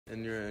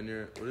And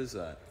your, what is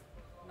that?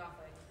 Nothing.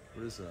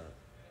 What is that?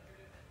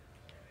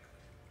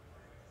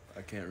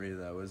 I can't read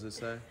that. What does it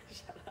say?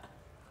 Shut up.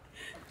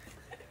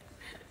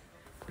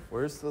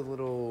 Where's the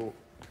little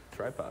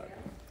tripod?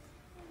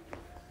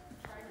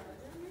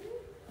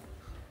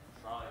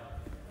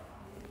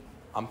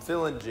 I'm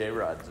feeling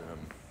J-Rod's in him.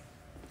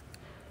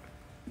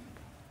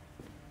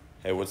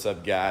 Hey, what's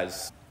up,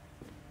 guys?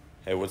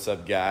 Hey, what's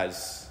up,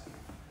 guys?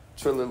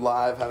 Triller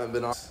Live, haven't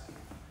been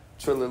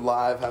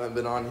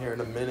on here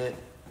in a minute.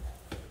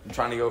 I'm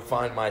trying to go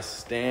find my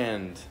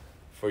stand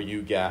for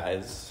you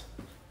guys.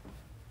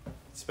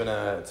 It's been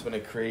a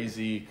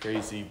crazy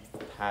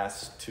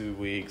past 2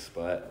 weeks,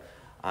 but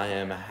I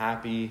am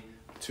happy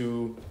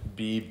to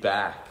be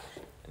back.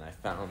 And I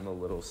found the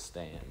little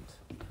stand.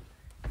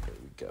 There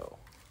we go.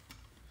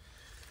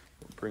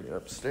 We'll bring it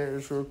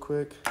upstairs real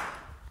quick.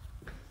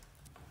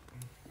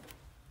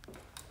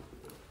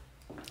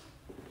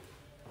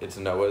 It's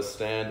Noah's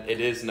stand. It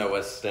is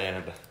Noah's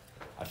stand.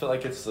 I feel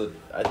like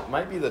it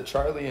might be the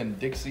Charlie and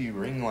Dixie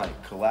ring light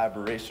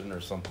collaboration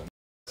or something.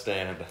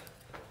 Stand.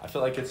 I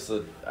feel like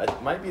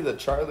it might be the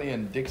Charlie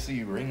and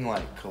Dixie ring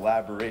light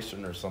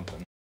collaboration or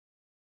something.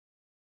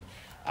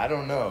 I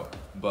don't know,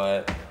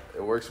 but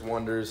it works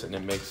wonders and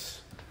it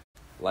makes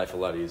life a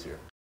lot easier.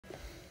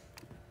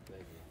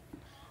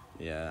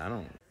 Yeah, I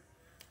don't.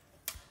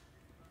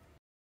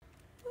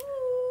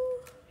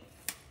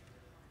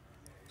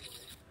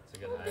 It's a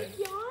good height.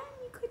 Yawn?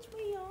 You catch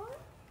my yawn?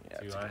 Yeah,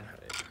 Too it's high?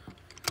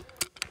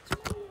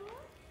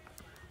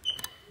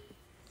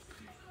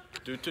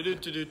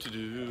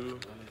 Do.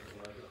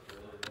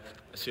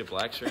 I see a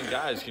black screen.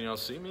 Guys, can y'all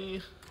see me?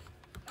 Should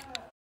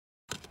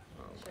I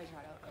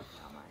try to open it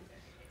online?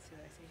 See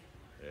what I see.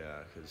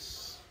 Yeah,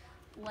 because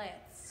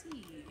Let's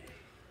see.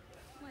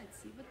 Let's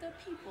see what the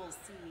people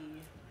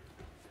see.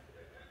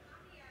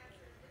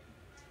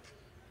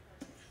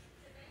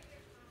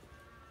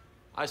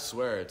 I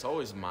swear, it's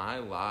always my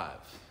live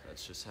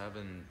that's just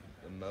having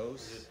the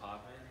most. Is it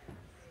popping?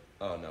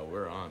 Oh, no,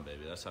 we're on,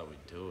 baby. That's how we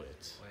do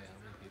it. Wait, how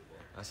many people?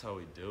 That's how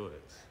we do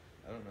it.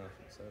 I don't know if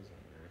it says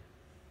on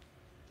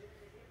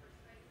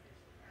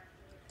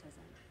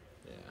Doesn't.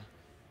 there. Yeah.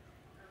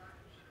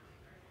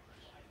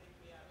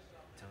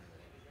 Tell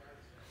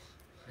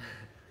me.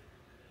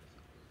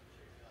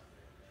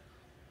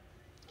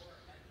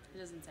 It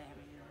doesn't say how many.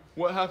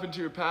 What happened to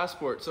your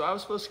passport? So I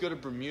was supposed to go to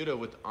Bermuda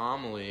with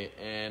Amelie,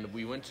 and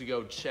we went to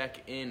go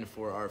check in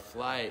for our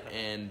flight,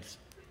 and,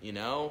 you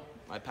know,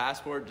 my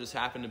passport just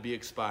happened to be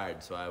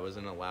expired, so I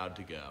wasn't allowed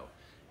to go.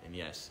 And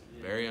yes,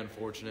 very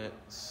unfortunate,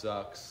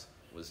 sucks,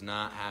 was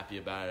not happy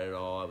about it at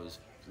all. I was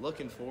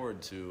looking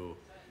forward to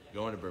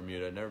going to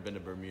Bermuda. Never been to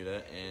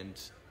Bermuda, and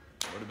it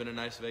would have been a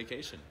nice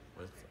vacation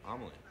with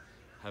Amelie.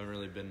 Haven't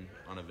really been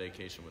on a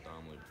vacation with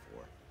Amelie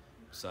before,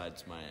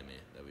 besides Miami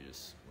that we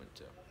just went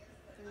to.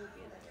 There will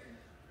be another.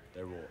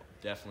 There will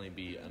definitely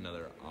be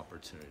another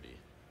opportunity.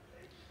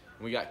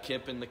 We got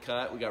Kip in the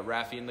cut. We got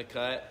Rafi in the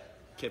cut.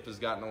 Kip has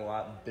gotten a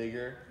lot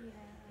bigger.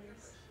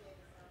 Yes.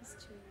 It's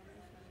true.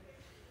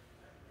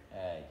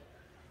 Hey.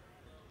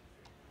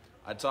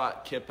 I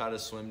taught Kip how to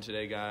swim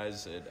today,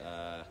 guys. It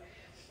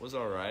was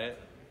all right.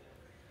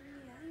 Yeah,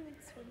 you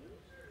went swimming.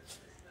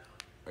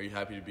 Are you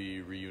happy to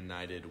be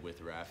reunited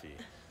with Rafi?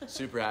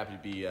 Super happy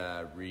to be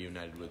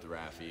reunited with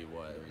Rafi.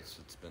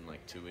 It's been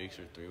like 2 weeks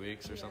or 3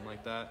 weeks or something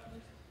like that.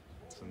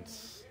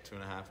 Since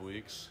 2.5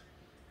 weeks.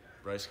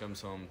 Bryce comes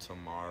home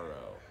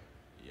tomorrow.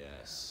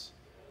 Yes.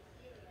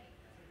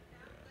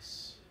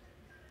 Yes.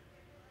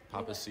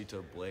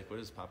 Papacito Blake. What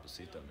does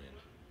Papacito mean?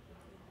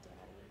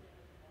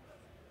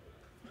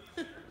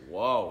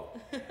 Whoa.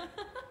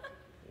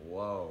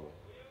 Whoa.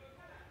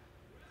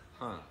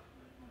 Huh.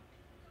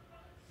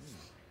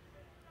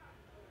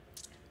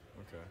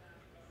 Okay.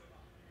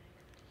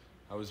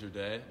 How was your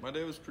day? My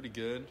day was pretty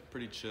good,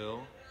 pretty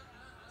chill.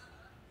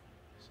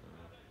 So,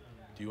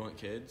 do you want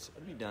kids?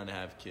 I'd be down to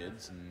have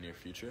kids in the near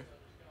future.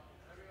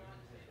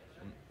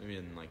 Maybe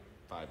in like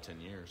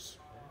 5-10 years.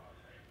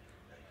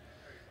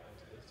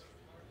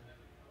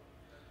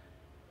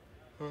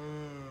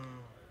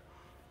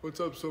 What's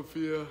up,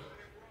 Sophia?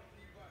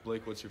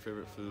 Blake, what's your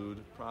favorite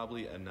food?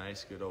 Probably a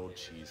nice, good old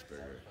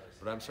cheeseburger.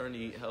 But I'm starting to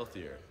eat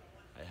healthier.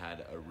 I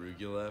had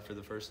arugula for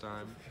the first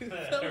time.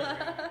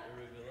 Arugula?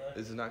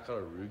 Is it not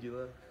called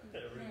arugula?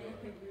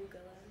 Arugula.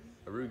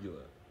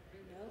 Arugula.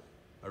 Nope.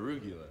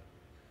 Arugula.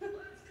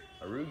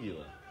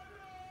 Arugula.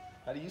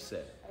 How do you say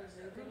it?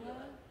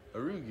 Arugula?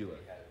 Arugula.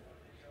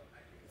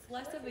 It's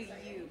less of a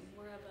U,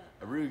 more of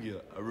a...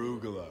 Arugula.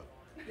 Arugula.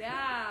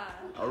 Yeah.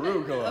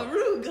 Arugula.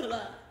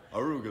 Arugula.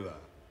 Arugula.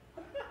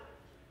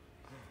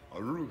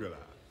 Arugula.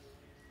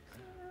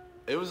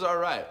 It was all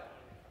right.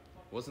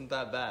 Wasn't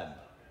that bad.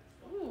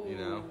 Ooh. You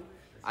know?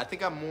 I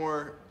think I'm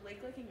more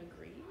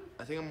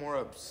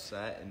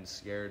upset and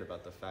scared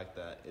about the fact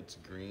that it's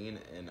green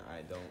and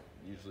I don't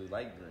usually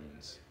like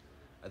greens.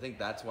 I think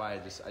that's why I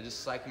just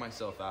psych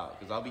myself out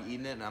because I'll be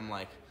eating it and I'm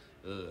like,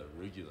 ugh,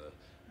 arugula.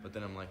 But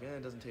then I'm like,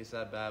 it doesn't taste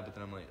that bad. But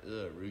then I'm like,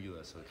 ugh,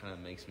 arugula. So it kind of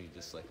makes me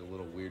just like a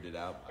little weirded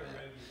out by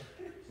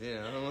it. You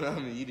know, when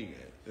I'm eating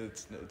it.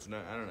 It's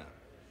not. I don't know.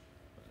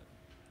 But,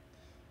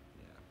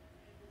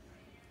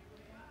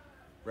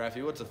 yeah.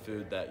 Rafi, what's a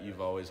food that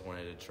you've always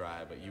wanted to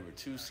try but you were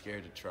too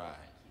scared to try?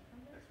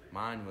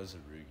 Mine was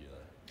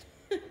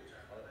arugula.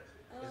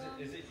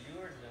 Is it you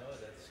or Noah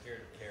that's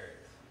scared of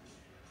carrots?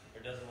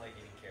 Or doesn't like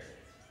eating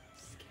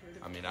carrots?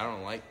 I mean, I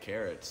don't like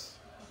carrots.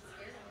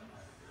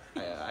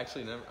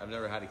 I've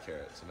never had a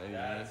carrot, so maybe me.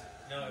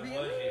 No, it was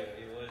Really? you.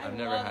 It was I've you.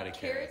 never had a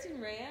carrots carrot.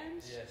 and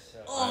ranch. Yes, so.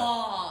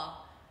 Oh,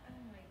 Oh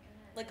my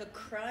god. like a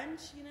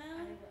crunch, you know?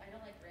 I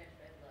don't like ranch,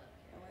 but I love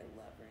Oh, I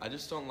love ranch. I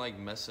just don't like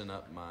messing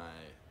up my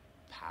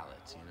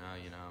palate,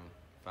 you know.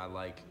 If I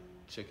like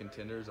chicken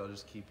tenders, I'll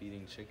just keep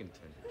eating chicken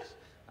tenders.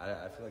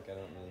 I feel like I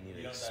don't really need You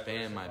to don't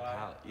expand my diversify?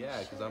 palate. Yeah,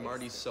 because I'm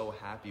already so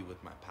happy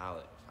with my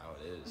palate, how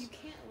it is. You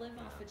can't live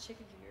off of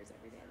chicken fingers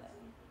every day,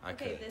 though. I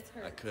Okay, could. this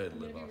hurts. I could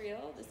I'm live gonna off. be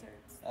real. This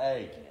hurts.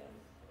 Hey. Thank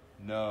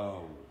you.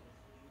 No.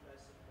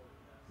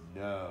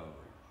 No.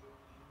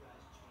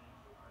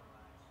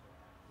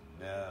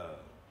 No.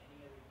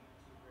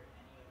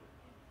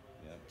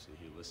 Yep, see,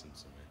 he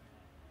listens to me.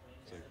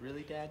 He's like,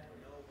 really, Dad?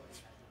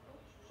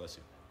 Bless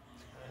you.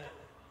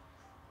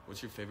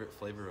 What's your favorite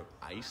flavor of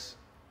ice?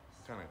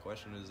 What kind of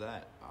question is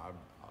that?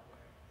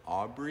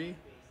 Aubrey?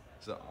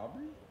 Is it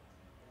Aubrey?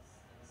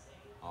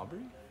 Aubrey?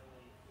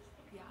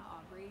 Yeah,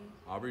 Aubrey.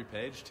 Aubrey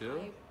Page, too?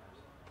 I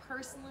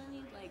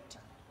personally liked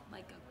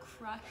like a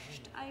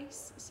crushed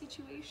ice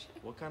situation.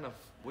 What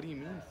do you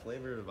mean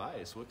flavor of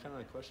ice? What kind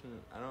of question?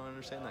 I don't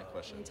understand that Are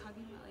question. we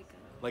talking about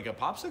like a Like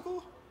a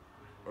popsicle?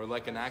 Or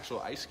like an actual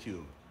ice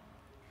cube?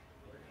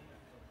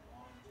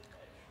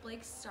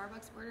 Blake's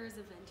Starbucks order is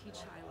a venti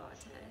chai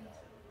latte.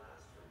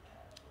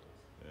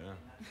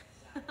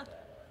 Yeah.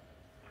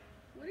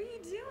 What are you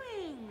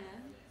doing?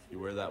 You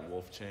wear that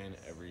wolf chain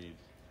every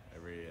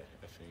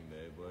effing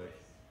day, Blake.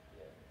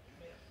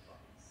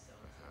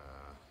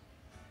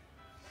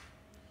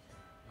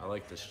 I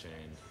like this chain.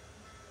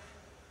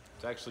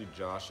 It's actually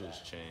Josh's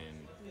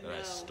chain that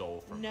I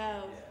stole from him.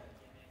 No.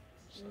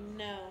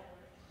 No.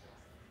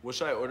 What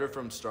should I order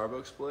from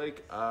Starbucks,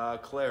 Blake?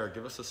 Claire,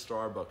 give us a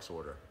Starbucks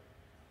order.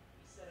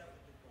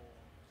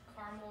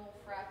 caramel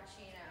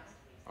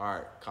frappuccino. All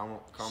right,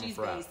 caramel She's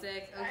frap.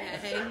 basic.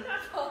 Okay.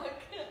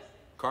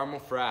 Caramel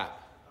frap.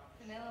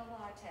 Vanilla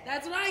latte.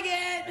 That's what I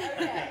get.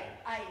 okay.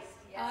 Iced.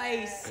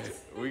 Yes.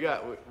 Iced.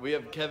 We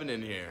have Kevin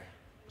in here.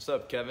 What's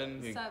up,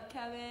 Kevin? What's up,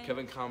 Kevin?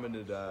 Kevin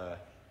commented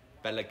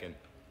Pelican.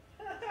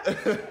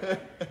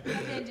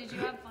 Kevin, did you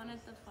have fun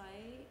at the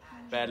fight?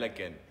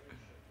 Pelican.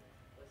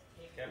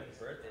 Kevin's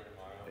birthday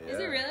tomorrow. Is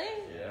it really?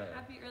 Yeah.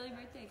 Happy early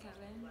birthday,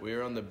 Kevin. We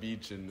were on the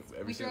beach and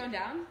We throwing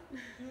down?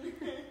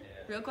 Yeah.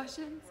 Real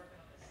questions?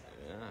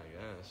 Yeah,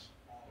 I guess.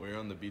 We were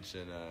on the beach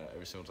and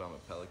every single time a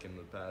pelican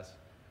would pass,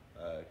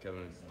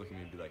 Kevin would look at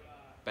me and be like,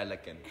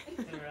 Pelican.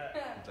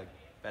 It's like,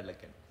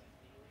 Pelican.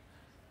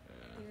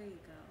 There you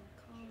go.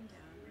 Calm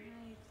down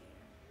right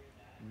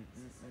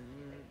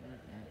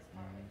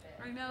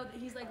there. I know that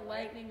he's like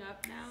lightening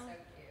up now. So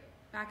cute.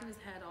 Back of his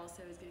head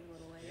also is getting a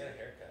little He got a lighter.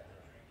 haircut.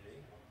 Did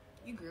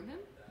he? You groom him?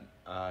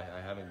 I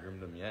haven't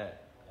groomed him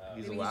yet.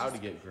 He's Maybe he's allowed just-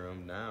 to get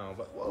groomed now,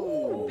 but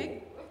whoa! Big.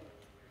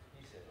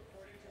 He said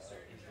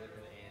he's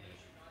looking at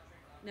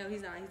Annie. No,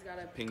 he's not. He's got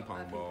a Ping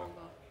pong a ball.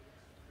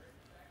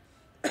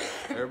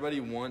 Everybody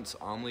wants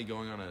Amelie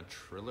going on a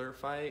Triller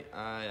fight.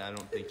 I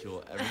don't think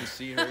you'll ever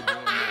see her doing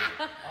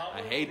that.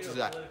 I hate do a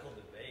that. political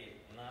debate,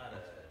 not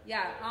a.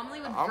 Yeah, Amelie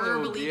would Amelie would-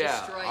 verbally yeah,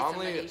 destroy Amelie-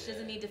 somebody. She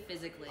doesn't need to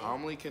physically.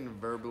 Amelie can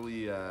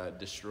verbally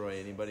destroy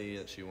anybody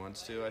that she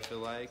wants to, I feel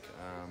like.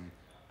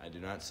 I do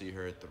not see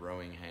her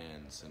throwing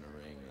hands in a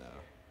ring,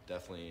 though.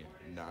 Definitely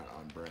not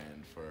on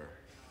brand for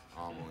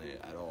Amelie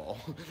at all.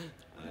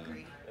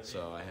 Agree.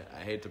 So I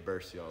hate to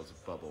burst y'all's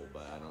bubble,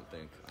 but I don't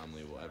think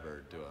Amelie will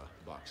ever do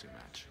a boxing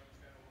match.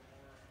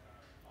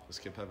 Does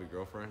Kip have a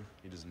girlfriend?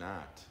 He does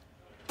not.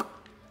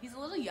 He's a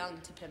little young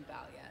to pimp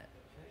out yet.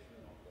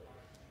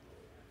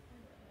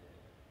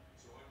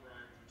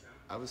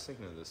 I was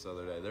thinking of this the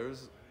other day. There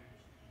was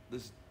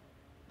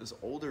this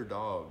older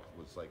dog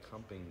was like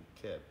humping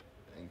Kip,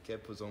 and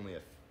Kip was only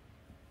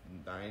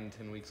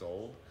 9-10 weeks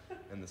old,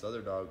 and this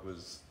other dog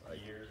was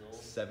like Years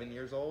old? 7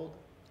 years old.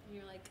 And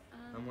you're like,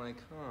 I'm like,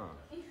 huh?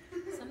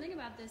 something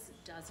about this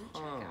doesn't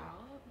check Huh.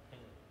 out.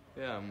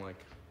 Yeah, I'm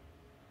like,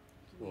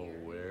 it's a little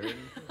weird. Is it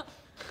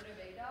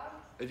a big dog?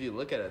 If you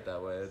look at it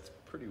that way, it's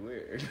pretty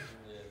weird.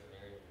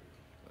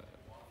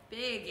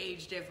 Big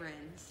age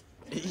difference.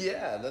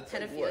 Yeah, that's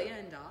like Pedophilia what?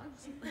 in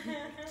dogs?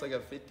 It's like a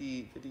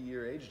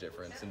 50-year age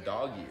difference in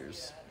dog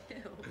years. Ew.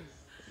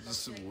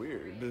 It's just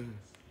weird.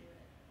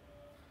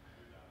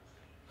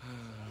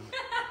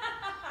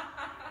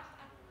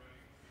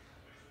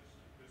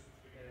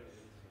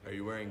 Are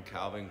you wearing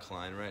Calvin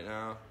Klein right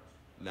now?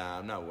 Nah,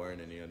 I'm not wearing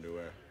any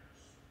underwear.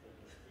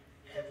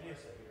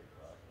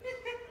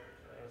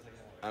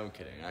 I'm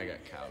kidding. I got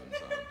Calvin's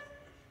on.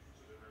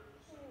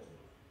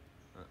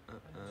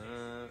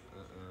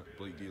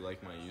 Blake, do you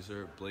like my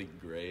user?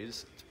 Blake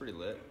Grays. It's pretty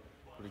lit.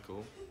 Pretty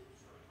cool.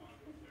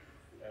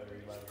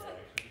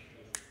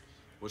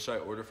 What should I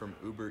order from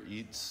Uber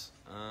Eats?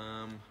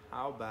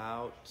 How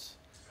about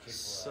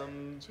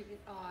some. Chicken.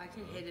 Oh, I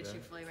can hit a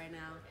Chick-fil-A right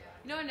now.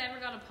 You know, I never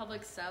got a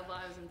Publix sub while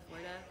I was in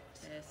Florida.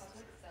 Pissed.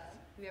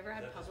 Have you ever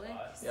had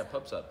Publix? Yeah,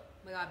 pub sub.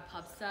 Oh my god,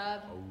 pub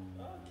sub.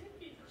 Oh.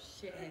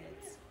 Shit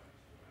hits.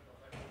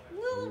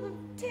 Little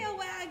tail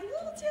wag,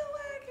 little tail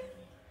wag.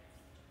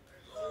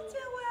 Little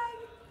tail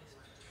wag.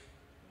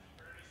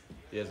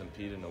 He hasn't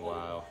peed in a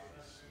while.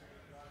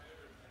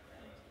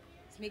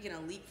 He's making a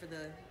leap for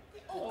the.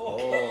 Oh.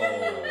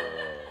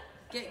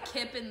 Get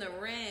Kip in the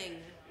ring.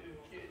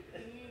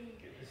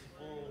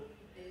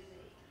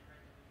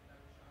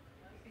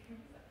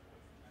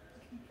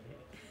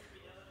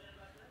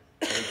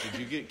 Hey, did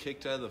you get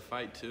kicked out of the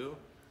fight too?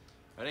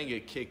 I didn't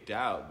get kicked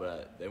out,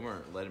 but they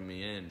weren't letting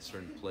me in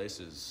certain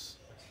places,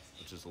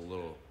 which is a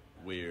little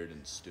weird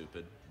and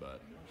stupid,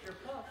 but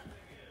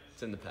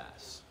it's in the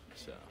past,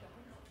 so.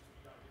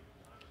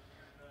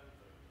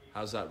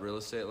 How's that real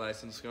estate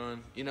license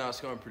going? You know, it's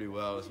going pretty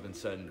well. It's been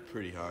studying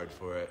pretty hard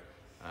for it.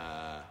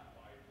 Yeah.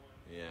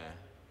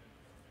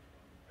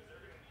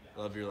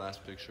 Love your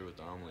last picture with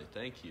Amelie.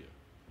 Thank you.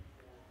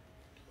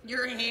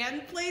 Your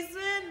hand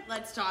placement?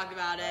 Let's talk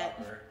about it.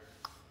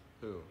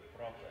 Who?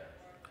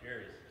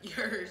 Yours.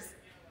 Yours.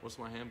 What's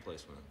my hand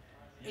placement?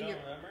 You don't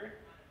remember?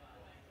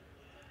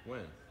 When?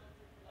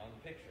 On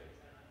the picture.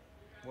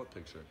 What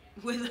picture?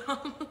 With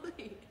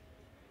Amelie.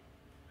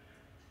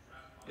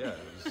 Yeah, it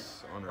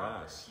was on her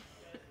ass.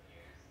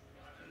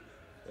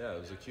 Yeah,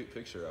 it was a cute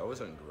picture. I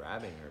wasn't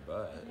grabbing her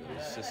butt. It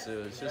was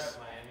just,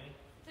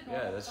 Miami?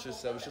 yeah,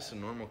 that was just a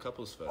normal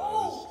couple's photo. It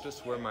was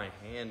just where my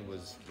hand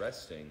was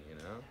resting, you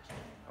know?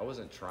 I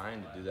wasn't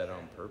trying to do that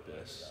on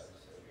purpose.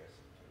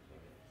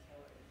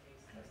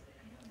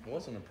 It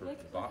wasn't a Look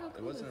how cool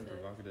it wasn't a this is.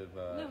 provocative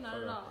No, not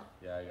photo. at all.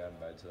 Yeah, I got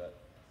invited to that.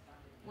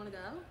 Wanna go?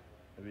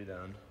 I'll be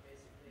down.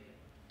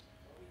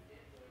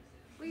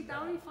 Wait,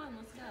 that would be fun.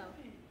 Let's go.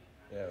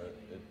 Yeah,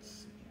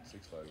 it's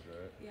Six Flags,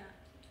 right? Yeah.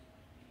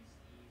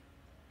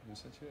 Who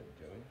sent you it,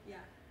 Joey? Yeah.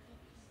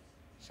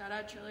 Shout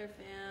out Triller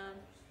fam.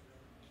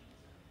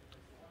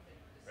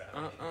 The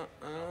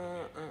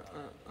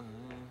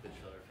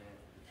Triller fan.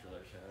 The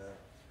Triller shout out.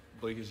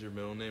 Blake, is your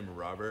middle name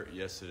Robert?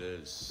 Yes, it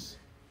is.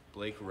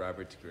 Blake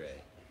Robert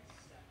Gray.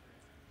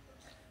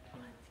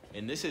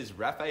 And this is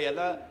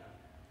Rafaela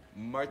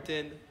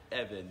Martin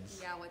Evans.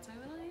 Yeah, what's my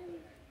middle name?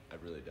 I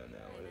really don't know.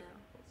 I know.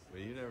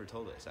 Well, you never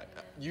told us.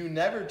 You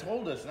never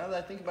told us. Now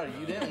that I think about it,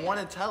 you didn't want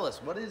to tell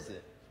us. What is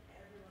it?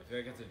 I feel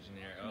like it's a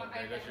generic. Oh,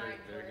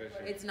 there goes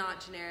your. It's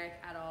not generic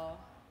at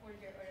all. What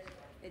is it?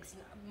 It's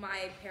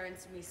my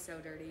parents do me so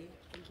dirty.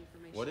 Thank you for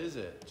my What shit. is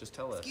it? Just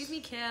tell us. Excuse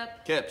me,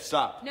 Kip. Kip,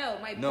 stop. No,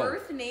 my No.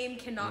 birth name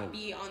cannot No.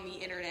 be on the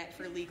internet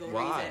for legal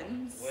Why?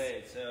 reasons.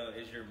 Wait, so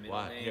is your middle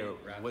Why? name Here,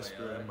 Rafaela?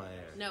 whisper in my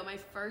ear. No, my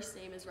first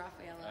name is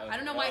Rafaela. Oh, I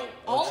don't know why.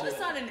 oh, All of what's a it?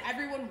 sudden,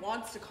 everyone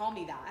wants to call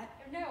me that,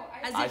 No,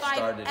 as I if I've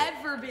started it.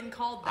 ever been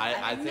called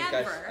that. I think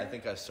Never. I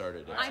think I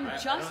started it. I'm I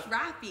just don't-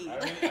 Rappy. I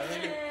don't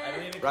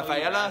even call you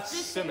Rafaela Raph.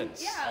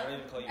 Simmons. Yeah. I don't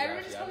even call you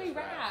Everyone Raph, just yeah, call me I'm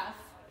just Raph.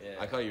 Yeah.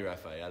 I call you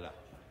Rafaela.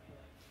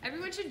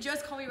 Everyone should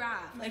just call me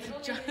Raph. my Like, middle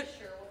just. name is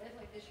Sherwood,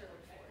 like the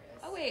Sherwood Forest.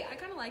 Oh wait, I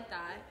kind of like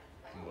that.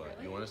 What?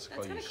 You want us to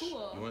That's call you? kinda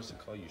cool. You want us to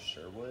call you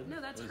Sherwood? No,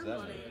 that's What her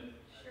does that middle mean? name.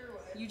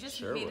 Sherwood. You just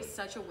Sherwood. made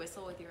such a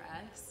whistle with your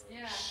S.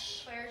 Yeah,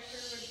 Claire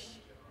Sherwood.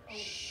 Oh,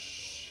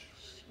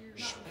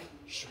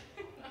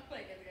 not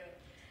like it's gonna.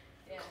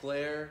 Yeah.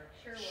 Claire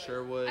Sherwood.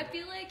 Sherwood. I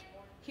feel like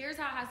here's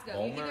how it has to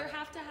go. You Homer? either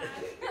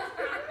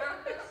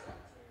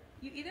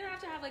have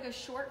to have like a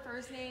short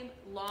first name,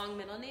 long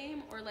middle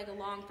name, or like a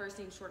long first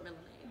name, short middle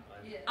name.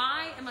 Yeah.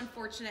 I am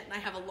unfortunate and I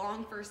have a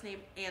long first name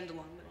and a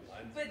long middle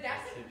name. But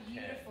that's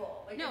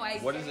beautiful. Like, No, if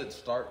you What say- does it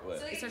start with?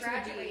 So like It at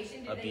starts with a B.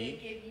 graduation, A did B? they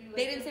give you? Like,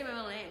 They didn't say my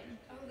middle name.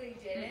 Oh, they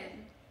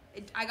didn't.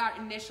 I got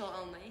initial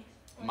only.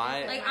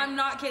 My Like I'm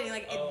not kidding.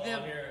 Like Oh, it,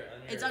 on your,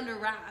 it's under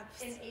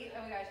wraps. In eighth,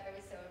 oh my gosh, I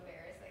was so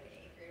embarrassed. Like in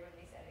eighth grade when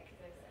they said it, because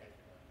I was like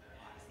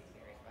obviously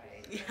embarrassed by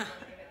it Yeah.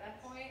 at that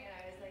point, and I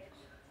was like,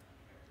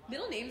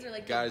 Middle names are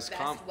like Guys, the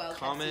best well-kept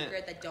comment-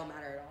 secret that don't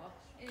matter at all.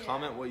 yeah.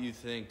 Comment what you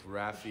think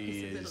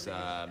Rafi's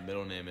middle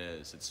middle name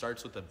is. It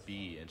starts with a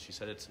B, and she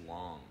said it's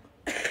long.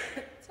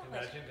 It's not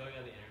like Imagine going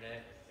on the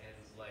internet and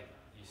like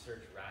you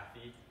search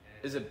Rafi. And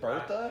Is it's it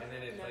Bertha? And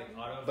then it's No. like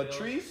auto.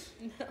 Patrice?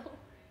 no.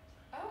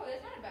 Oh,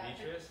 that's not a bad.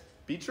 Beatrice.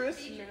 Beatrice?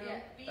 Beatrice. No. Yeah,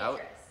 That Beatrice.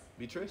 w-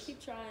 Beatrice?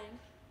 Keep trying.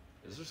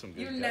 Those are some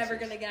good You're guesses. never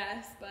gonna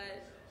guess,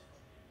 but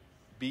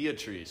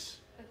Beatrice.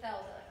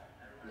 Bethelda.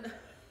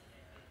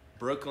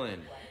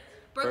 Brooklyn.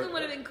 Brooklyn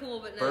would have been cool,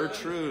 but no.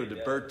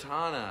 Bertrude.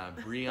 Bertana.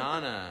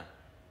 Brianna.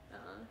 Uh-uh.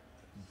 I'm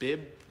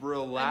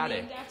Bibrolatic.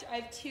 named after. I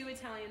have 2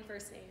 Italian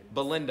first names.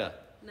 Belinda.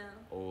 No.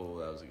 Oh,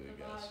 that was a good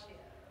guess.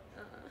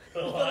 Uh-uh.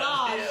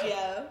 Bellagio.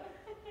 Bellagio.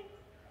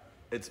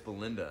 It's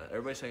Belinda.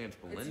 Everybody's saying it's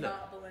It's Belinda. not I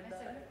said Belinda.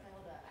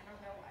 Bethelda. I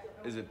don't know. I don't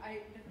know. Is it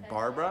Bethelda.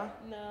 Barbara?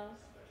 No.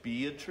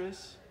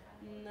 Beatrice?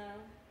 No.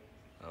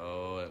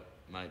 Oh, it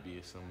might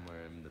be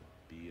somewhere in the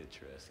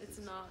Beatrice. It's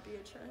not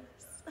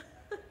Beatrice.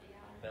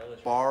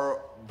 Bellatrix.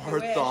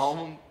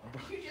 Bartholomew.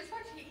 You just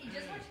watched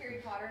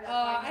Harry Potter. That's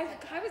I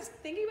why was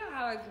thinking about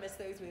how I've missed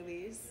those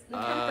movies. The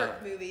Uh,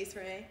 comfort movies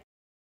for me.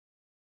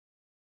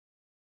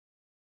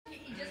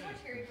 you just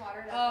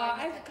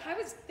I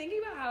was thinking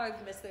about how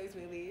I've missed those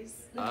movies.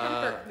 The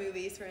comfort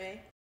movies for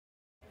me.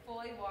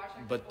 Fully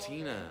watching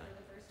Bettina.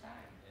 for the first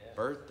time.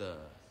 Bertha.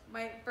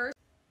 My first.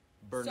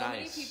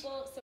 Bernice.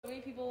 So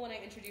many people, when I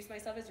introduce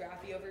myself as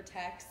Rafi over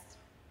text,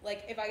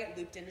 like if I get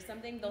looped into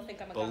something, they'll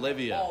think I'm a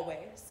Bolivia. guy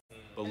always. And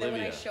then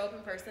when I Bolivia. show up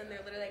in person, they're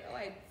literally like, "Oh,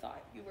 I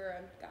thought you were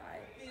a guy."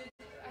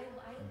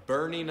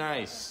 Bernie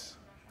Nice.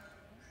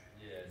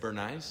 Yes.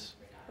 Bernice?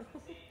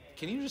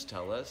 Can you just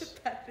tell us?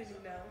 Bethany,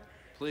 no.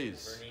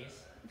 Please.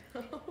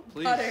 Bernice.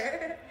 Please.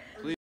 Butter.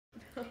 Please.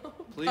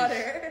 Please.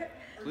 Butter.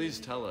 Please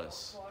tell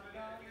us.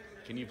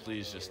 Can you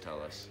please just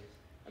tell us?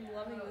 I'm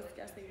loving this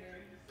guessing game.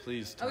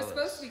 Please I tell was us.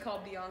 supposed to be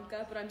called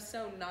Bianca, but I'm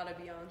so not a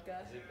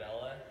Bianca. Is it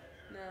Bella?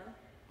 No.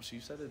 She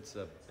said it's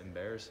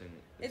embarrassing.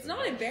 It's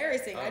not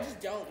embarrassing. I just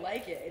don't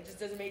like it. It just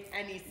doesn't make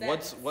any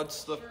sense.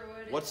 What's the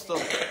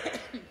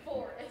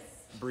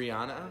Forest.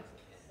 Brianna?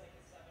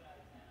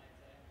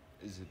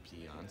 Is it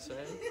Beyonce?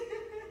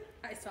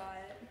 I saw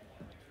it.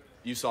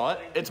 You saw it?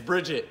 It's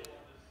Bridget.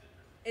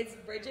 It's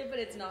Bridget, but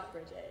it's not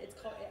Bridget. It's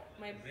called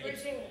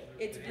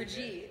It's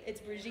Brigitte. It's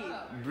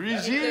Brigitte.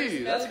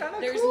 Brigitte. That's kind of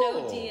cool. There's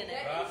no D in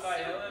it.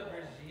 Rafaela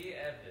Brigitte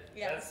Evans.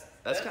 Yes.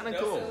 That's kinda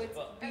dope. cool. So it's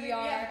I mean, we BR.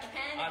 have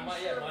Ken and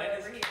mine Sherwood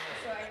is over here, Ken.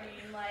 so I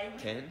mean, like.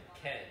 Ken?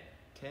 Ken.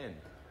 Ken.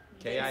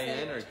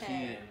 K-I-N or Ken.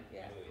 Key?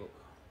 Yeah.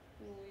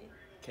 Louis.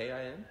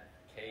 K-I-N?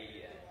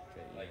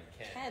 K-E-N. Like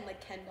Ken. Ken,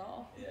 like Ken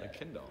doll. Yeah. Like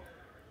Kendall.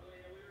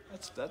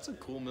 That's a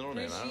cool middle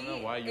name. I don't know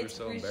Brigitte. why you were It's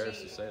so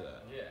embarrassed to Brigitte. say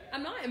that. Yeah.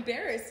 I'm not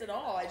embarrassed at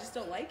all. I just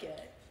don't like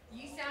it.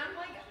 You sound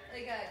like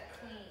a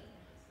queen.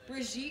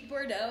 Brigitte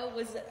Bordeaux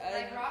was Like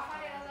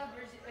Rafaela,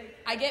 Brigitte. Like,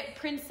 I get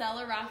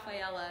Princella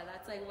Raffaella.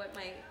 That's like what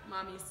my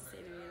mom used to say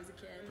to me as a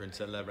kid.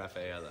 Princella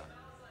Rafaela.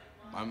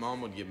 My mom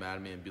would get mad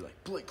at me and be like,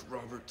 Blake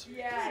Robert.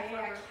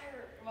 yeah.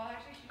 Well,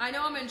 actually, I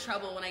know I'm in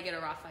trouble when I get a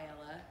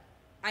Raffaella.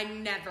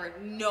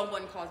 No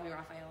one calls me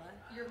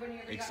Raffaella. when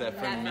you're Except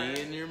for Never.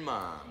 me and your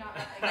mom. Not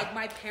Like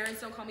my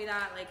parents don't call me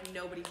that. Like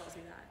nobody calls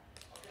me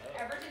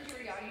that. ever since you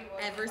were young, you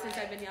always Ever since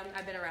like- I've been young,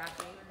 I've been a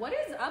Rafi. What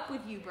is up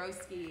with you,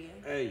 broski?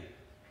 Hey.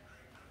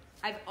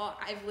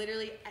 I've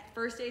literally at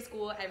first day of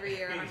school every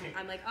year.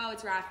 I'm like, oh,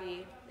 it's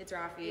Rafi. It's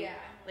Rafi. Yeah.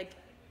 Like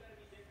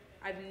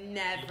I've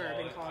never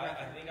been called I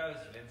Rafi. think I was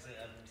Vincent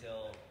up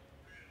until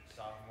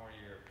sophomore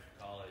year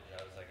of college.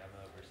 I was like, I'm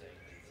over saying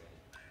Vincent.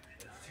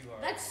 It's too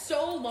hard. That's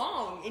so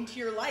long into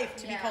your life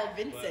to be Yeah. called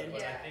But Vincent. I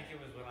Yeah. think it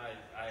was when I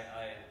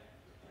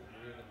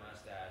grew the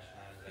mustache and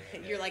I was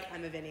like, You're like,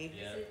 I'm a Vinny.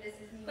 yeah. This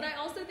is me. But I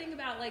also think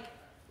about like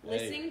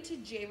listening to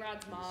J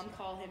Rod's mom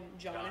call him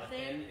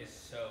Jonathan is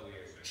so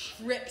weird.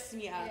 trips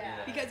me up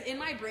Yeah. because in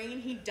my brain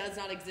he does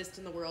not exist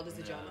in the world as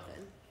a No.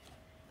 Jonathan.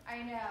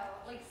 I know,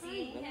 like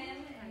seeing him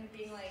and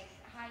being like,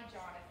 "Hi,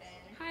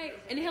 Jonathan." Hi,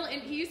 and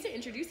he used to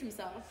introduce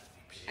himself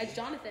as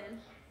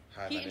Jonathan.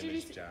 Hi, He my name is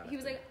introduced. Jonathan. He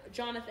was like,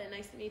 Jonathan,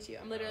 nice to meet you.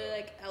 I'm literally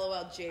like,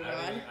 LOL, J I Rod,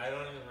 don't even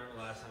remember the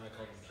last time I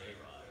called him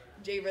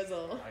J-Rod. J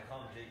Rizzle. I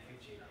call him Jay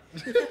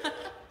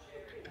Coochie.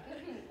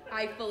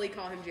 I fully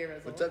call him J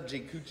Rizzle. What's up, Jay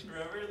Coochie?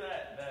 Remember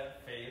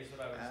that phase when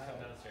I would just come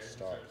Ow. downstairs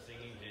Stop. and start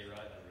singing J-Rod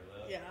and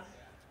Amarillo? Yeah,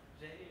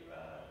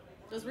 J-Rod.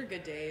 those were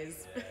good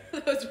days. Yeah.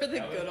 Those were the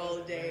That was good old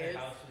when days. The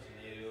house was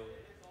new.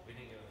 We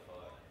didn't give a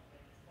fuck.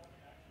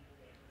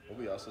 What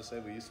we also say,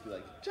 we used to be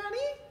like, Johnny.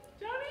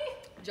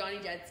 Johnny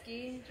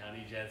Jetski.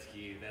 Johnny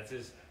Jetski. That's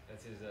his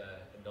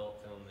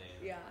adult film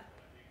name. Yeah.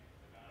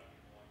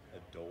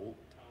 Adult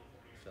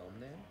film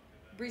name?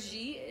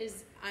 Brigitte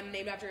is. I'm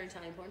named after an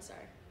Italian porn star.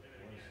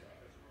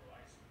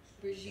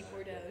 Brigitte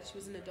Bordeaux. She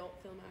was an adult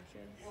film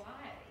actress. Why?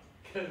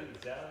 Because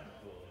it sounds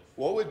cool.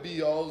 What would be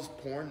y'all's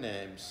porn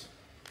names?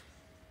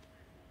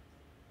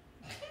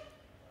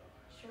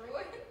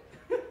 Sherwood?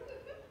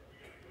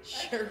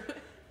 Sure.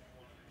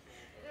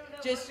 I don't know.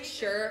 Just what makes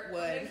Sherwood.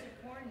 What makes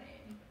your porn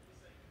name?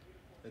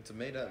 It's a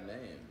made up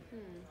name.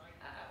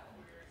 Oh.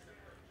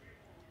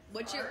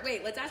 What's your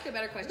wait? Let's ask a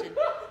better question.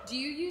 Do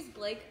you use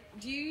Blake?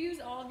 Do you use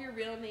all of your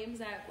real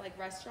names at like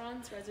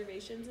restaurants,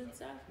 reservations, and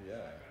stuff? Yeah.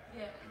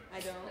 Yeah. I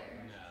don't.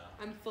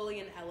 No. I'm fully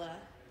an Ella.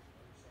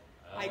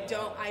 I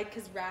don't.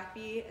 Cause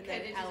Rafi and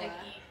then Kinda just Ella. like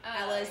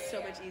Ella is yeah, so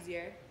yeah. much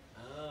easier.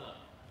 Oh.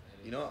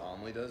 You know what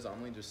Amelie does?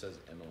 Amelie just says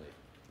Emily.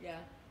 Yeah.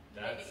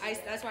 That's,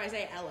 That's why I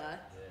say Ella.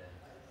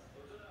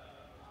 yeah.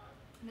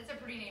 That's a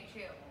pretty name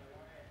too.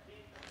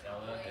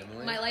 Ella.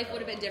 Emily? My life would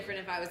have been different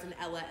if I was an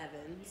Ella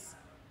Evans.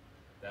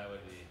 That would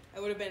be. I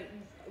would have been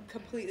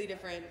completely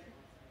different.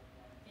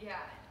 Yeah.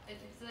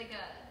 It's like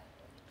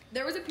a.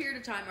 There was a period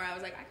of time where I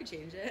was like, I could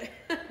change it.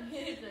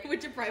 It's like-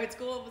 Went to private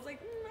school and was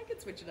like, I could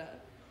switch it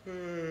up.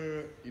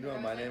 You know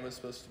what my name was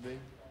supposed to be?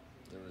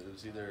 It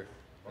was either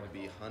going to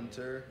be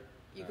Hunter,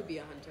 You could be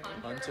a hunter.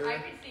 Hunter? I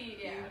could see.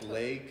 Yeah.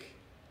 Blake,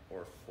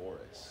 or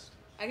Forrest.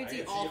 I could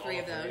see all three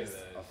of those.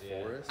 A yeah.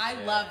 Forrest? I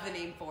Yeah. love the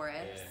name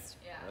Forrest.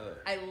 Yeah. Really?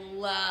 I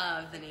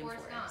love the name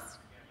Forrest Gump. Forrest.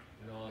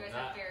 No, You guys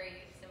not. have very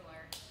similar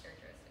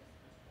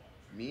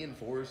characteristics. Me and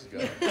Forrest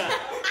Gump.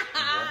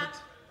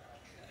 What?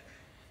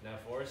 Now,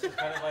 Forrest is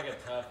kind of like a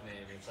tough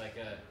name. It's like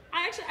a.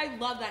 I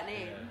love that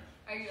name.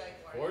 Yeah. Are you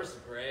like Forrest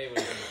Gray would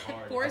have been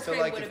hard. Forrest I feel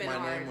Gray like would if have been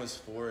my hard. name was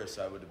Forrest,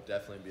 I would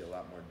definitely be a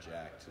lot more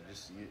jacked. So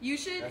just You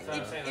should, That's what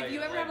I'm saying, if like- you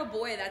ever like- have a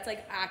boy, that's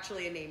like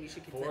actually a name you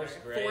should consider. Forrest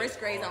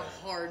Gray is is a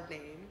hard. hard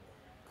name.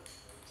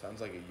 sounds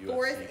like a UFC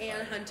Forrest fighter.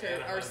 and Hunter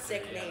And are Hunter,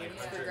 sick yeah, names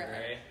like for Hunter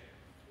Gray.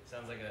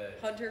 Sounds like a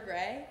Hunter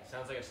Gray?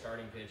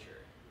 starting pitcher.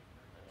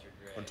 Hunter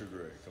Gray. Hunter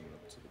Gray coming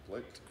up to the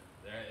plate.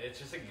 It's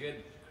just a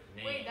good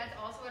name. Wait, that's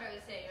also what I was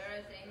saying. You know what I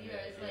was saying to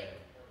you?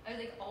 I was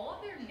like, all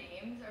of their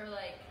names are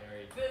like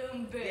Very-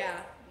 boom, boom.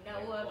 Yeah.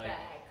 Noah Like- Beck.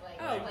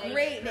 Like, Oh, like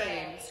great Gray,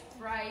 names.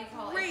 Bryce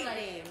Hall. Great It's like,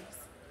 names.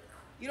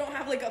 You don't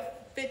have like a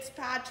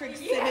Fitzpatrick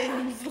Yeah.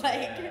 Simmons,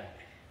 like. Yeah.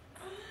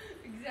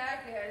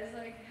 Exactly. I was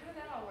like, how did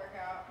that all work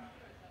out?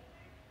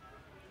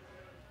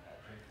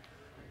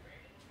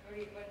 What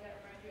did that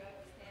remind you of?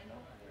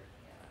 Scandal?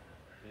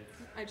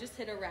 Yeah. I just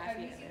hit a Have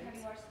Raffy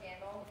you watched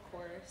Scandal? Of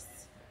course.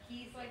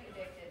 He's like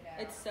addicted now.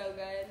 It's so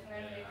good.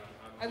 And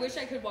I wish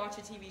I could watch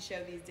a TV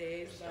show these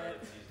days, Started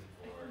but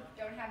season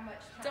 4. don't have much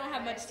time. don't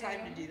have much time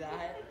to do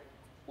that.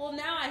 Well,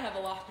 now I have a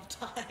lot of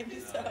time,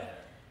 so.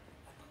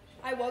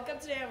 I woke up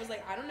today and I was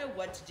like, I don't know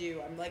what to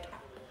do. I'm like,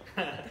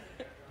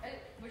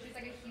 Which is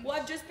like a huge. well,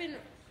 I've just been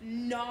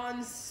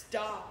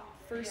non-stop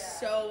for Yeah.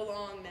 so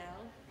long now.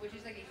 Which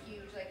is like a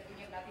huge, like, when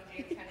you have nothing to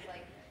do, it's kind of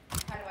like,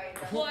 how do I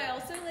address Well, I it?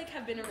 also like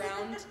have been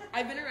around.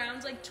 I've been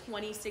around like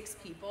 26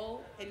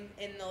 people in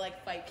the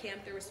like fight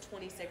camp. There was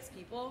 26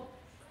 people,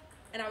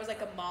 and I was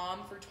like a mom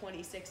for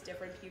 26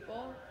 different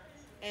people.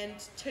 And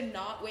to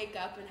not wake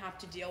up and have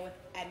to deal with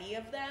any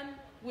of them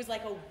was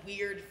like a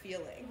weird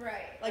feeling.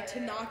 Right. Like to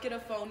right, not get a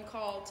phone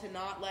call, to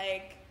not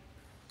like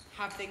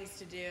have things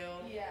to do.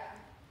 Yeah.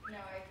 No,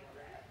 I feel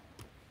that.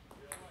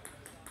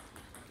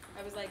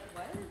 I was like,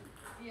 what?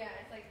 Yeah,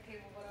 it's like, okay,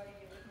 well, what do I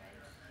do with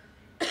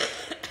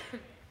my.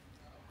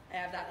 I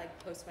have that like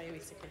post Miami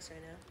sickness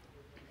right now.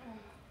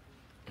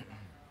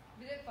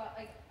 Did it felt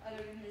like, other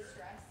than the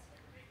stress?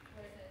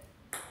 What is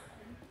it?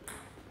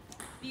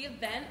 The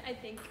event, I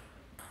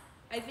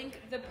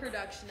think the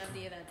production of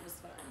the event was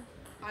fun.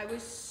 I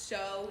was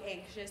so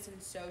anxious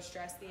and so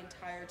stressed the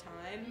entire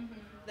time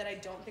that I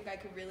don't think I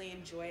could really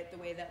enjoy it the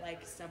way that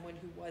like someone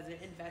who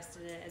wasn't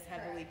invested in it as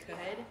heavily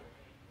could.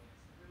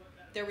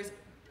 There was,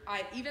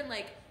 even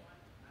like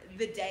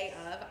the day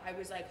of, I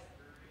was like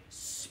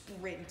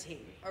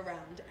sprinting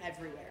around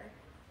everywhere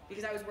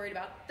because I was worried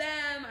about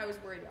them. I was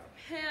worried about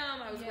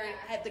him. I was worried,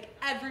 like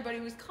everybody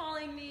was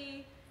calling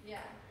me. Yeah.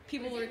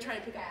 People Was were it trying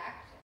to pick up.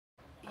 packed?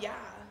 Yeah,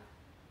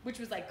 which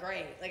was like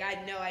great. Like I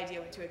had no idea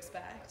what to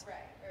expect, Right.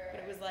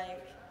 but it was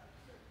like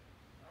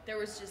there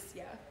was just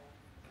it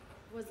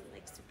wasn't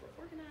like super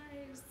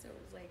organized. So it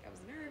was like I was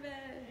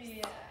nervous.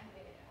 Yeah.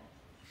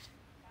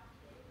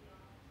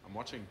 I'm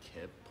watching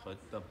Kip put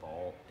the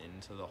ball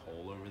into the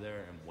hole over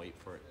there and wait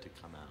for it to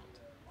come out.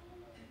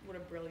 What a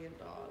brilliant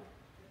dog.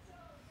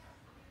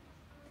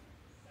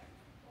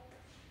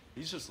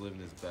 He's just living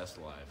his best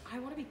life. I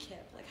want to be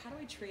Kip. Like how do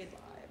I trade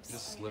lives?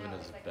 Just I living know,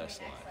 his it's like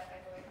best my next life. life,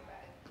 I feel like I'm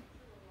back.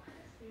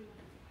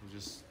 He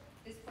just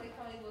This place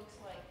probably looks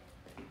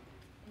like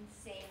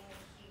insanely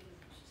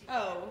huge. To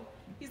Oh,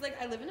 he's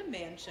like I live in a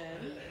mansion.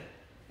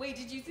 Wait,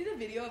 did you see the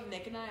video of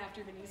Nick and I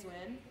after Vinny's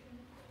win?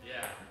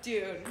 Yeah.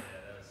 Dude, Yeah,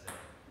 that was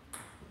sick.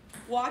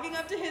 walking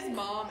up to his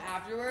mom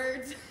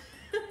afterwards.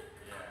 Yeah.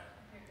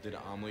 did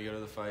Amelie go to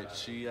the fight?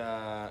 She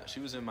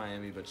was in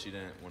Miami, but she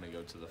didn't want to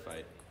go to the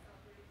fight.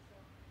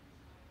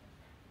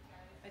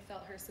 I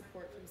felt her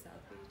support from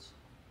South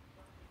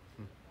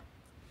Beach.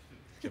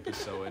 Kip is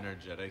so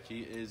energetic. He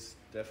is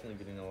definitely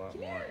getting a lot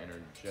more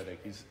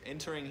energetic. He's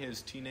entering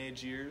his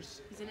teenage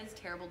years. He's in his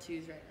terrible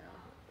twos right now.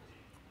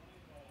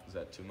 Is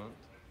that 2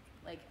 months?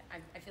 Like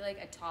I feel like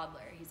a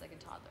toddler. He's like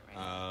a toddler right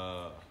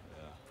now.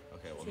 Yeah.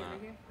 Okay, well See over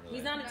not here? really.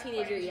 He's not a Not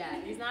teenager quite.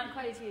 yet. He's not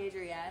quite a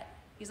teenager yet.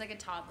 He's like a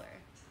toddler.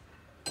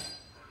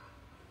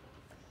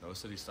 Noah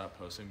said he stopped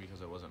posting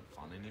because it wasn't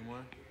fun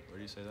anymore. Where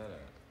do you say that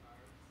at?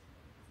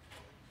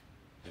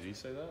 Did he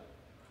say that?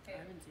 I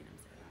haven't seen him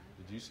say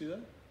that. Did you see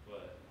that?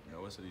 What?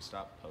 Noah said he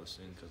stopped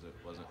posting because it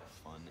wasn't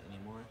fun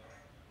anymore.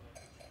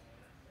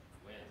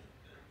 When?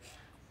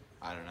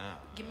 I don't know.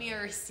 Give me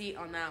a receipt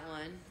on that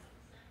one.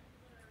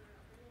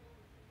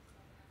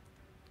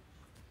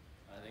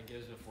 I think it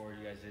was before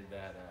you guys did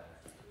that,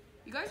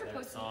 You guys were that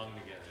posting. song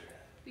together.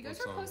 You guys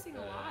What were song? posting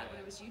a lot when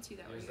it was you two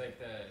that It were was here. like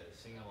the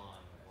sing-along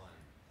one.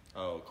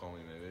 Oh, call me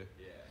maybe.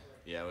 Yeah.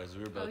 Yeah, it was.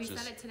 We were Oh, both he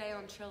just. said it today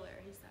on Triller.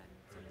 He said.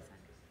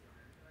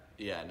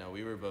 Yeah, no,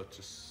 we were both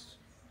just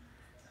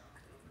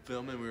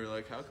filming. We were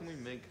like, how can we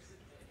make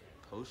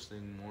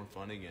posting more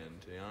fun again?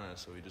 To be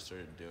honest, so we just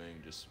started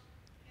doing just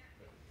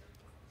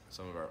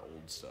some of our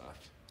old stuff.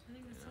 I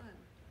think that's Yeah. fun.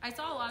 I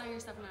saw a lot of your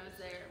stuff when I was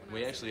there. When I We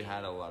was actually filming.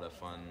 had a lot of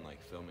fun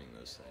like filming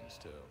those things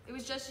too. It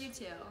was just you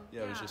two.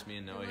 Yeah, it was just me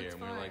and it Noah here, looked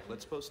and we were like, fun.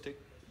 let's post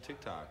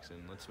TikToks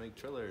and let's make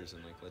Trillers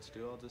and like let's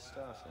do all this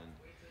stuff, and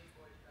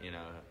you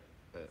know,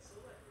 I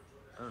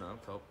don't know,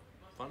 it felt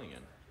fun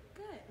again.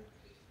 Good.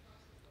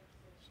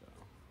 So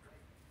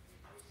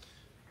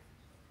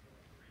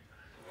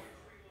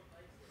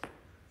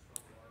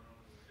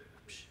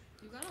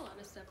You got a lot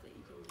of stuff that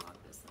you can vlog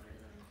this summer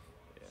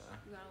though. yeah,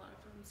 We got a lot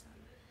of fun stuff.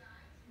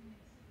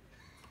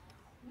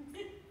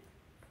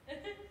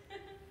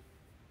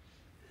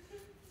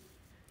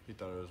 He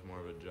thought it was more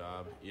of a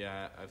job.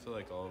 Yeah, I feel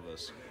like all of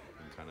us have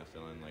been kind of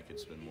feeling like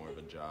it's been more of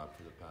a job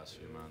for the past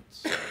few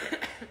months. I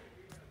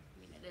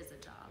mean, it is a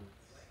job.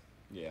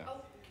 Yeah.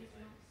 Oh,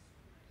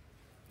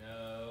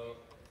 No.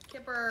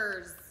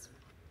 Kippers.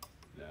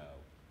 No.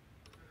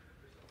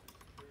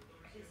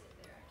 Is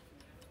it there?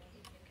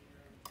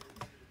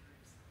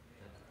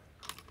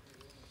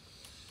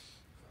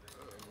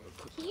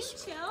 Can you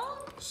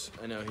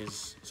chill? I know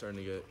he's starting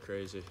to get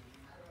crazy.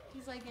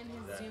 He's like in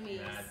his That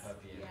zoomies. mad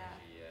puppy energy, Yeah.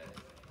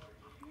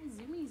 yeah. His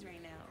zoomies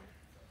right now.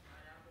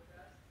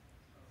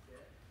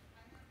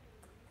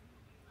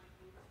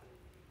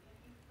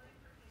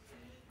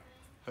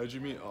 How'd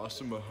you meet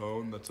Austin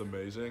Mahone? That's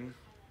amazing.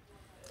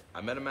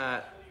 I met him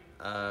at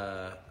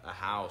a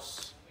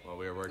house while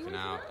we were working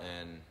out,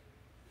 and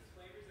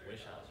Wish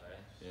House, right?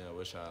 yeah,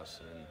 Wish House,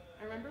 and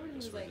I remember when he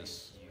was this was like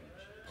just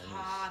Huge.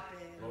 popping.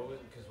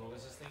 What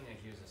was his thing?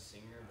 Like he was a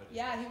singer, but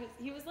Yeah,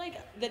 he was like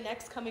the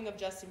next coming of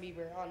Justin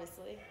Bieber,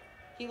 honestly.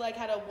 He like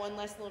had a One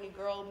Less Lonely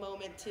Girl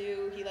moment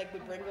too. He like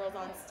would bring girls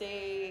on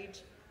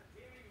stage.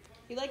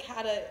 He like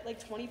had a like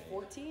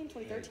 2014,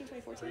 2013,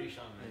 2014.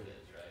 pre-Shawn Mendes,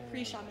 right?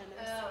 Pre-Shawn Mendes.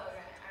 Oh,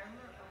 okay. I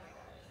remember. Oh my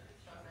gosh,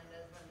 Shawn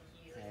Mendes when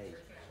he was Hey.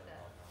 first came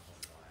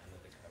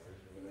With the covers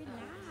or whatever.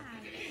 Relax.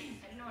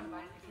 I didn't know what to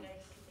buy for today.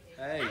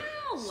 hey,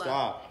 Ow!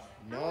 stop!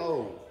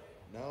 No,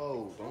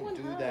 no, don't Someone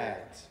do hurt.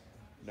 that.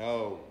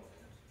 No.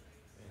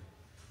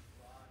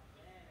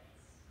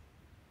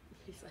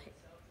 He's like,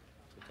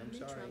 I'm in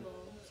sorry.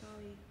 trouble.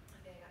 Sorry.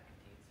 Okay, I got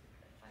confused.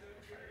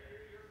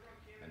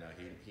 I know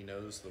he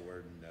knows the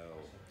word no.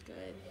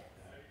 Good.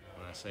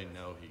 When I say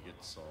no, he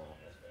gets all.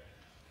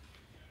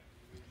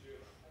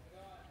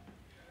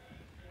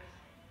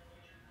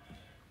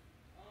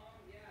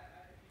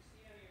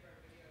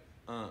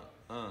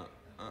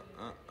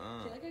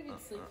 I feel like I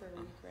could sleep for a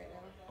week right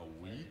now. A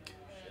week?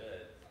 You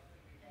should.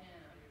 Yeah.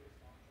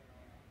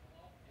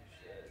 You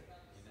should.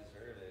 You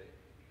deserve it.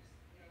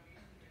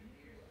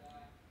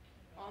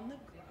 On the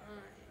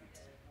grind.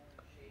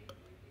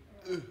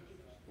 I'm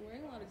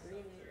wearing a lot of green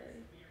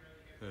lately.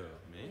 Who?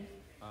 Me?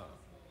 Oh.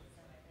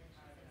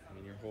 I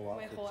mean, your whole My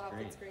outfit's whole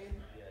outfit's green. green.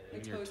 Yeah, My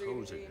And your toes are even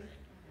toes are green.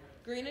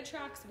 Green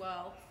attracts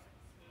wealth.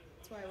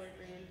 That's why I wear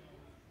green.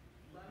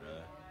 Really?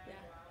 Yeah.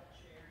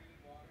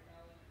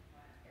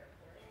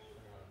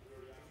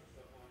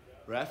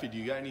 Rafi, do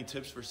you got any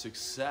tips for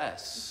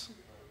success?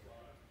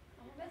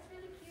 Oh, that's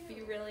really cute.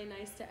 Be really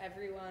nice to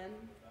everyone.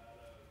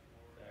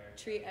 There.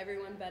 Treat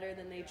everyone better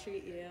than they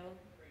treat you.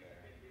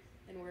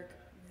 And work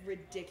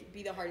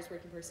be the hardest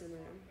working person in the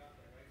room.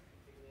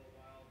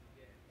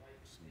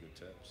 Some good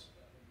tips.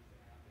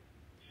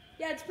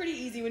 Yeah, it's pretty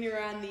easy when you're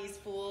around these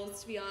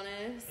fools, to be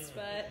honest.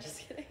 But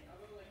just kidding.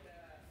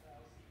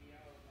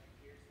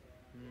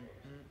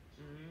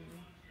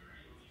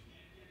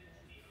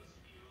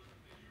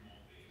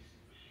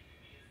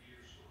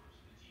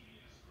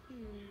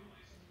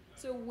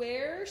 So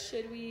where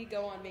should we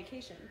go on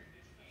vacation?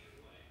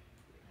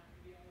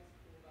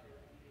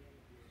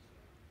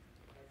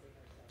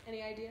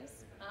 Any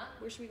ideas? Huh?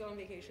 Where should we go on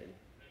vacation?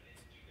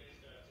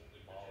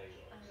 Bali.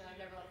 I don't know. I've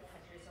never left the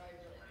country, so I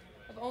really don't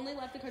have I've only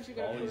left the country to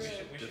go to Always.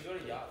 Peru. We should go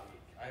to Yacht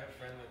Week. I have a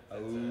friend I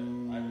have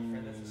a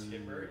friend that's a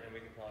skipper, and we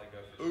could probably go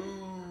for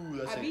Ooh,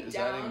 that's I'd be is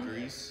that in down.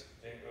 Greece?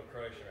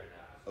 Croatia right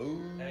now.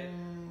 Ooh. Hey.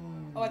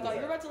 Oh, I thought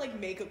you were about to like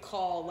make a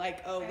call,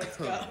 like, oh, let's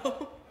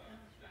go.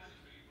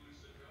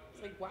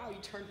 It's like, wow, you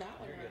turned that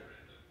one You're on. good.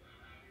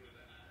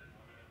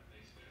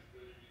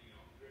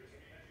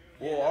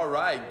 Well, all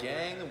right,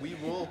 gang. We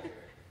will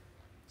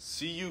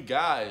see you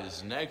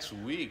guys next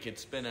week.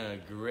 It's been a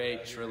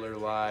great Triller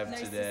Live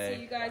Nice today. to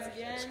see you guys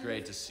again. It's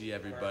great to see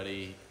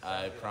everybody.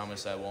 I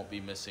promise I won't be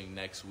missing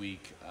next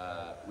week's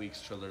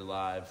Triller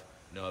Live.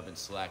 No, I've been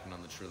slacking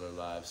on the Triller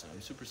Lives, and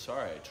I'm super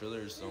sorry. Triller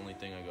is the only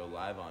thing I go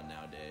live on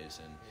nowadays,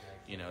 and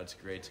you know it's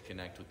great to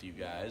connect with you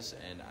guys.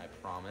 And I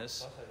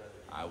promise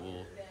I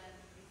will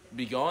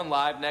be going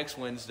live next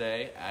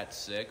Wednesday at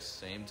 6,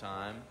 same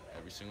time,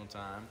 every single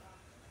time.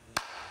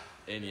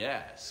 And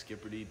yeah,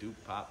 skipperty doop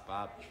pop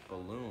pop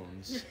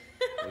balloons.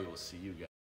 We will see you guys.